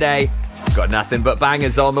Friday, got nothing but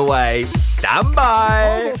bangers on the way. Stand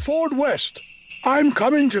by. Ford West. I'm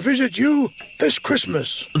coming to visit you this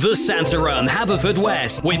Christmas. The Santa Run,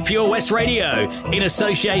 Haverfordwest, with Pure West Radio, in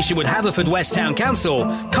association with Haverfordwest Town Council,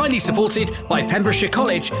 kindly supported by Pembrokeshire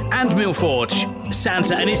College and Millforge.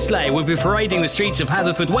 Santa and his sleigh will be parading the streets of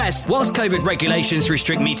Haverfordwest. Whilst COVID regulations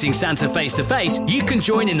restrict meeting Santa face-to-face, you can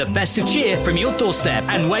join in the festive cheer from your doorstep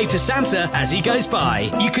and wave to Santa as he goes by.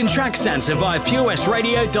 You can track Santa via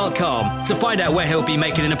purewestradio.com to find out where he'll be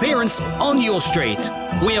making an appearance on your street.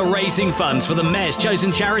 We are raising funds for the Mayor's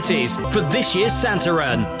chosen charities for this year's Santa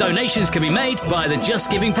Run. Donations can be made via the Just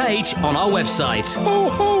Giving page on our website. Ho,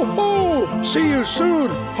 ho, ho! See you soon,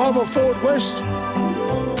 Haverfordwest.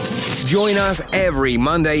 Join us every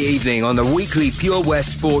Monday evening on the weekly Pure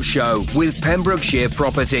West Sports Show with Pembrokeshire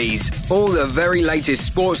Properties. All the very latest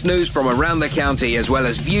sports news from around the county, as well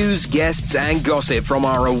as views, guests and gossip from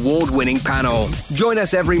our award-winning panel. Join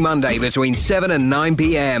us every Monday between 7 and 9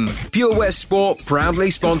 p.m. Pure West Sport,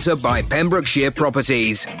 proudly sponsored by Pembrokeshire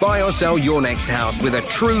Properties. Buy or sell your next house with a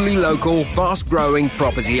truly local, fast-growing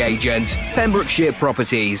property agent. Pembrokeshire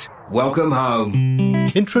Properties. Welcome home.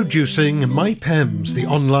 Introducing MyPems, the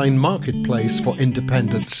online marketplace for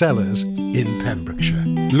independent sellers in Pembrokeshire.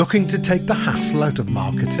 Looking to take the hassle out of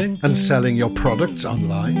marketing and selling your products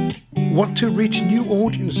online? Want to reach new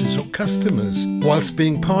audiences or customers whilst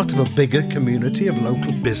being part of a bigger community of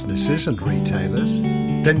local businesses and retailers?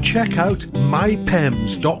 Then check out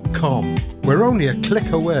mypems.com. We're only a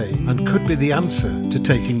click away and could be the answer to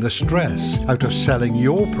taking the stress out of selling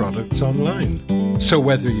your products online. So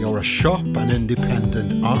whether you're a shop, an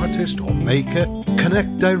independent artist or maker,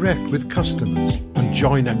 connect direct with customers and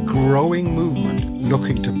join a growing movement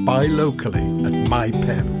looking to buy locally at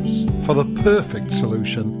MyPems. For the perfect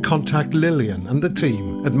solution, contact Lillian and the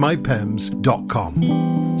team at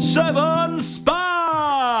mypems.com. 7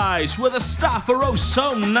 Spice, where the staff are oh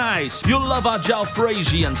so nice. You'll love our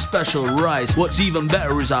jalfrezi and special rice. What's even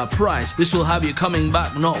better is our price. This will have you coming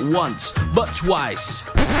back not once, but twice.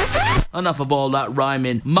 Enough of all that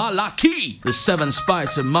rhyming. Malaki! The 7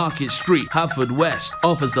 Spice of Market Street, Haverfordwest,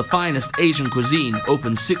 offers the finest Asian cuisine,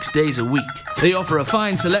 open 6 days a week. They offer a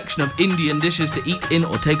fine selection of Indian dishes to eat in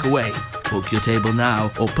or take away. Book your table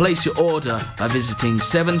now or place your order by visiting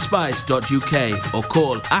 7spice.uk or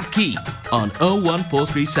call Aki on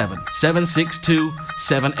 01437 762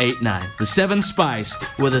 789. The 7 Spice,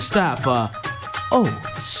 where the staff are oh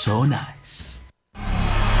so nice.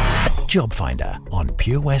 Job Finder on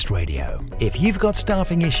Pure West Radio. If you've got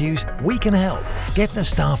staffing issues, we can help. Get the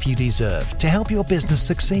staff you deserve to help your business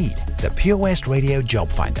succeed. The Pure West Radio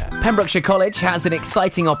Job Finder. Pembrokeshire College has an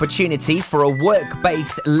exciting opportunity for a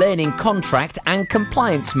work-based learning contract and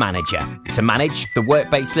compliance manager to manage the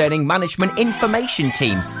work-based learning management information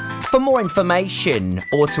team. For more information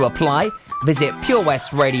or to apply, visit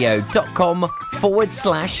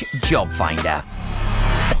purewestradio.com/job finder.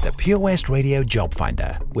 The Pure West Radio Job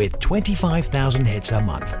Finder, with 25,000 hits a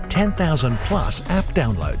month, 10,000 plus app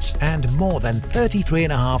downloads, and more than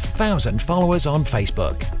 33,500 followers on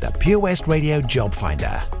Facebook. The Pure West Radio Job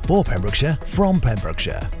Finder, for Pembrokeshire, from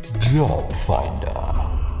Pembrokeshire. Job Finder.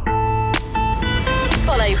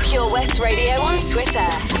 Follow Pure West Radio on Twitter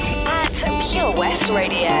at Pure West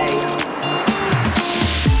Radio.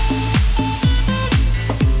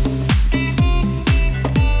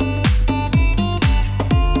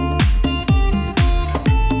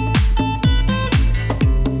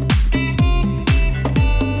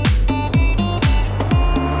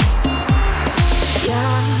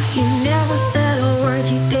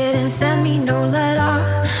 Send me no letter.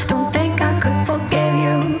 Don't think I could forgive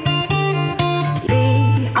you.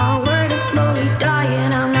 See, our word is slowly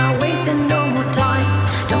dying. I'm not wasting no more time.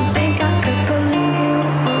 Don't think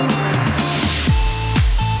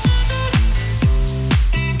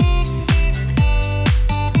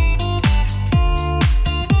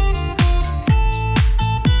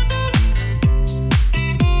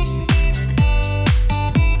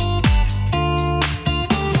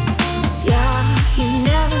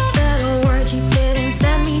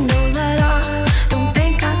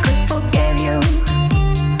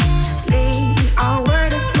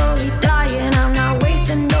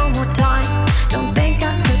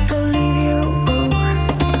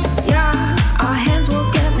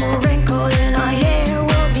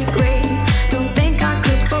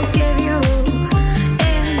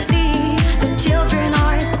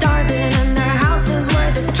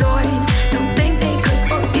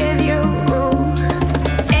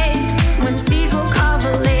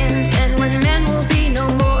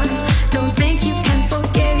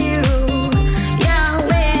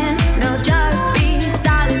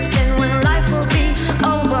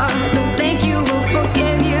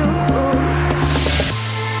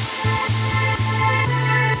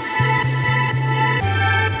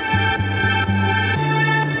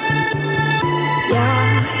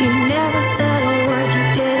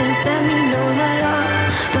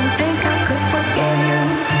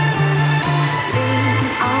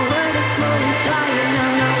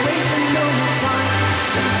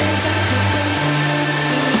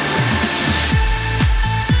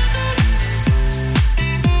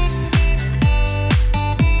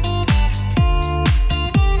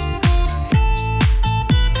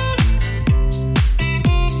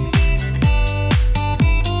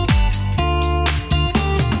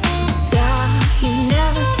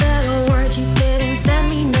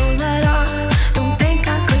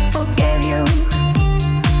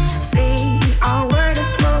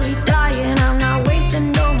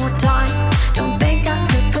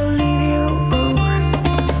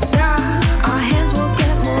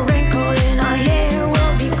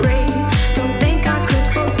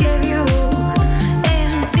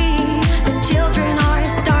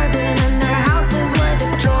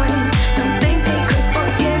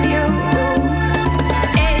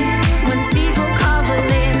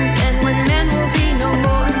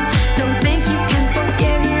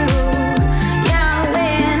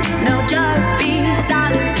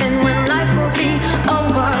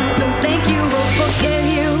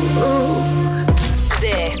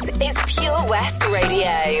West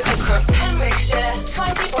Radio. Across Pembrokeshire,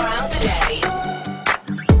 24 hours a day.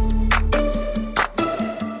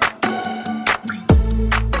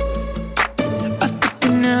 I took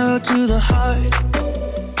an arrow to the heart.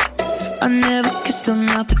 I never kissed a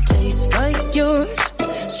mouth that tastes like yours.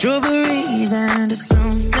 Strawberries and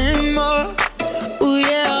something more. Ooh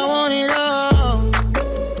yeah, I want it all.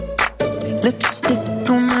 Lipstick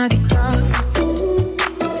on my guitar.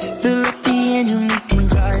 Fill up the engine, we can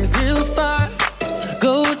drive real far.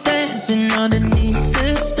 Go dancing underneath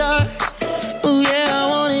the stars. Ooh yeah, I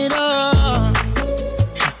want it all.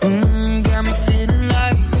 Got me feeling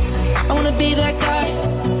like I wanna be that guy.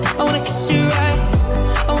 I wanna kiss your eyes.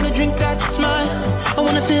 I wanna drink that smile. I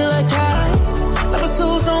wanna feel like like my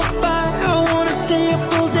soul's on fire. I wanna stay up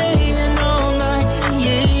all day and all night.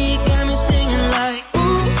 Yeah, you got me singing like,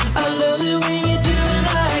 ooh, I love it when you do it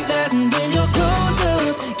like that. And when you're close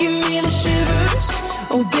up, give me the shivers.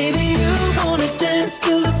 Oh baby, you wanna dance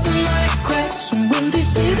till the sunlight cracks. And when they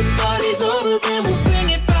say the party's over, then we'll bring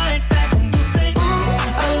it right back. And we'll say, ooh,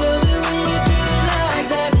 I love it when you do it like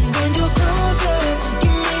that. And when you're close up,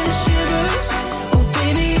 give me the shivers. Oh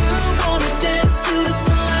baby, you wanna dance till the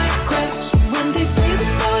sunlight cracks. When they say the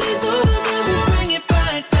party's over, then we'll bring it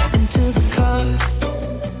right back into the car.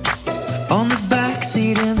 On the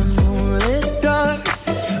backseat in the moonlit dark.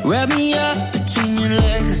 Wrap me up between your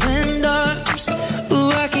legs and arms.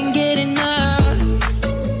 Ooh, I can get enough.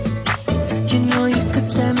 You know you could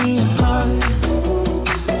tear me apart.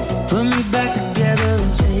 Put me back together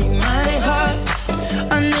and take my heart.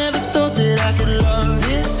 I never thought that I could love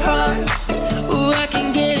this hard. Ooh, I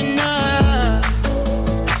can get enough.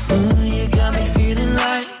 You got me feeling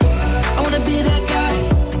like I wanna be that guy.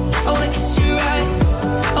 I wanna kiss your eyes.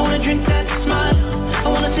 I wanna drink that smile. I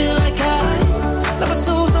wanna feel like my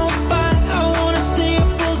soul's on fire. I wanna stay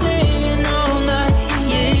up all day and all night.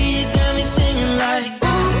 Yeah, you got me singing like,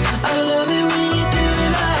 ooh, I love it when you do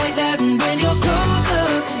it like that. And when you're close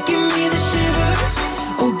up, give me the shivers.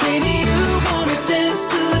 Oh baby, you wanna dance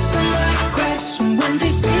till the sunlight cracks. And when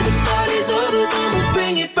they say the party's over, then we'll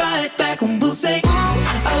bring it right back. And we'll say, ooh,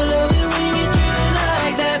 I love it when you do it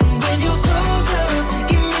like that. And when you're close up,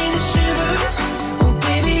 give me the shivers. Oh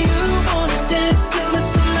baby, you wanna dance till the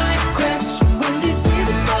sunlight cracks. And when they say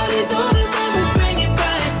the party's over, then we'll bring it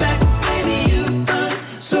right back. Baby, you burn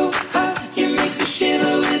so hot, you make me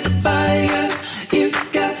shiver with the fire. You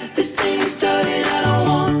got this thing you started, I don't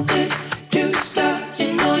want it to stop. You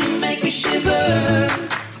know you make me shiver.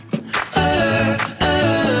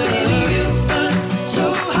 Baby, you burn so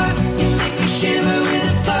hot, you make me shiver with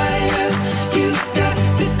the fire. You got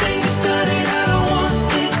this thing you started, I don't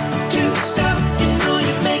want it to stop. You know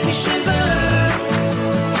you make me shiver.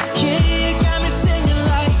 Yeah, you got me singing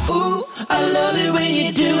like, ooh, I love it when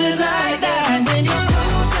you do it like that. And when you're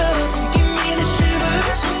close up, give me the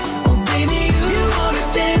shivers. Oh baby, you wanna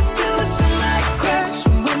dance till the sunlight cracks.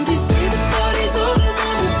 When they say the party's over,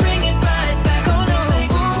 then we'll bring it right back. Gonna say,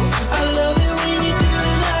 ooh, I love it when you do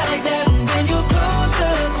it like that. And when you're close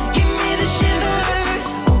up, give me the shivers.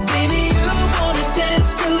 Oh baby, you wanna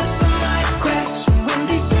dance till the sunlight cracks. When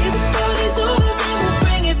they say the party's over, then we'll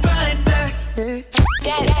bring it right back. Yeah.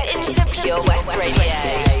 Get into Pure West Radio.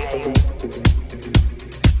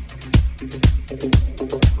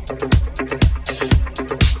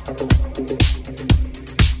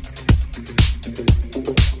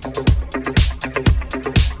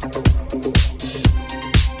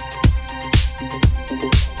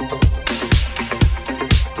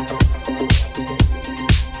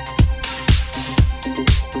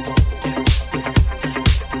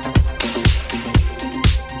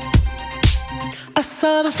 I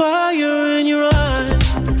saw the fire in your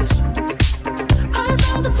eyes. I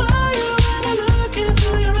saw the fire when I look into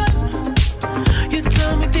your eyes. You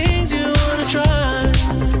tell me things you wanna try.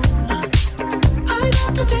 I know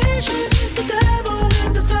temptation is the devil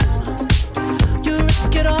in disguise. You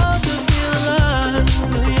risk it all to feel alive.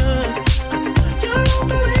 Yeah. You're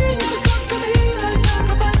offering yourself to me like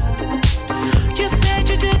sacrifice. You said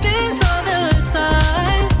you do this all the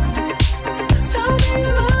time. Tell me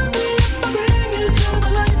you love me if I bring you to the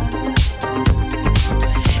light.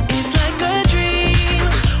 It's like a dream,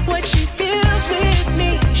 what she feels with me.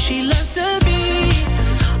 She loves to be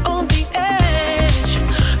on the edge.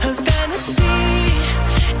 Her fantasy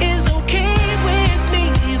is okay with me.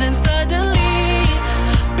 Then suddenly,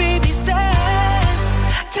 baby says,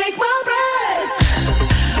 take my breath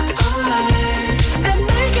away and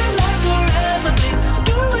make it last forever, babe.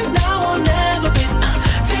 Do it now or never, babe.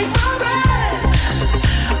 Take my breath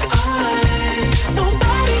away.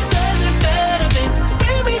 Nobody does it better, babe.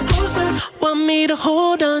 Bring me closer. Want me to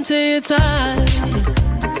hold on to you tight.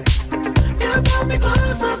 You You pull me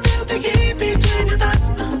close, I feel the heat between your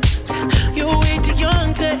thighs. You're way too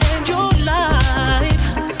young to